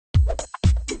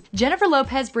Jennifer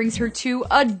Lopez brings her two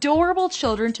adorable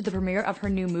children to the premiere of her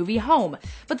new movie, Home,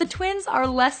 but the twins are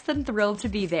less than thrilled to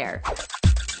be there.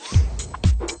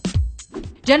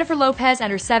 Jennifer Lopez and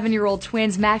her 7-year-old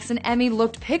twins Max and Emmy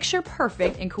looked picture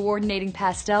perfect in coordinating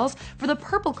pastels for the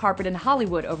purple carpet in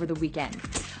Hollywood over the weekend.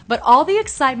 But all the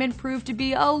excitement proved to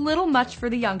be a little much for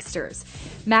the youngsters.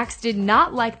 Max did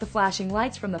not like the flashing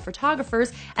lights from the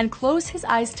photographers and closed his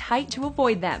eyes tight to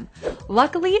avoid them.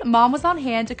 Luckily, Mom was on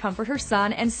hand to comfort her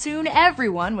son, and soon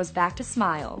everyone was back to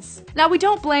smiles. Now, we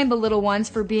don't blame the little ones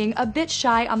for being a bit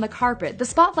shy on the carpet. The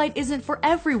spotlight isn't for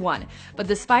everyone. But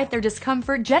despite their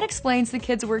discomfort, Jen explains the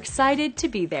kids were excited to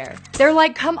be there. They're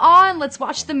like, "Come on, let's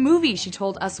watch the movie," she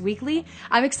told Us Weekly.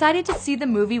 "I'm excited to see the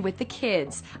movie with the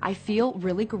kids. I feel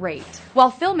really great." While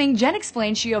filming, Jen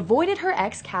explained she avoided her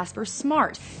ex Casper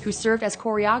Smart, who served as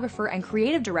choreographer and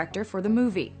creative director for the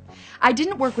movie. "I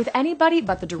didn't work with anybody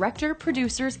but the director,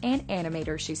 producers, and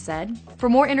animators," she said. For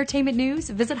more entertainment news,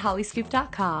 visit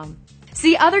Hollyscoop.com.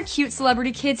 See other cute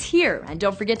celebrity kids here, and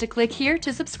don't forget to click here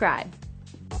to subscribe.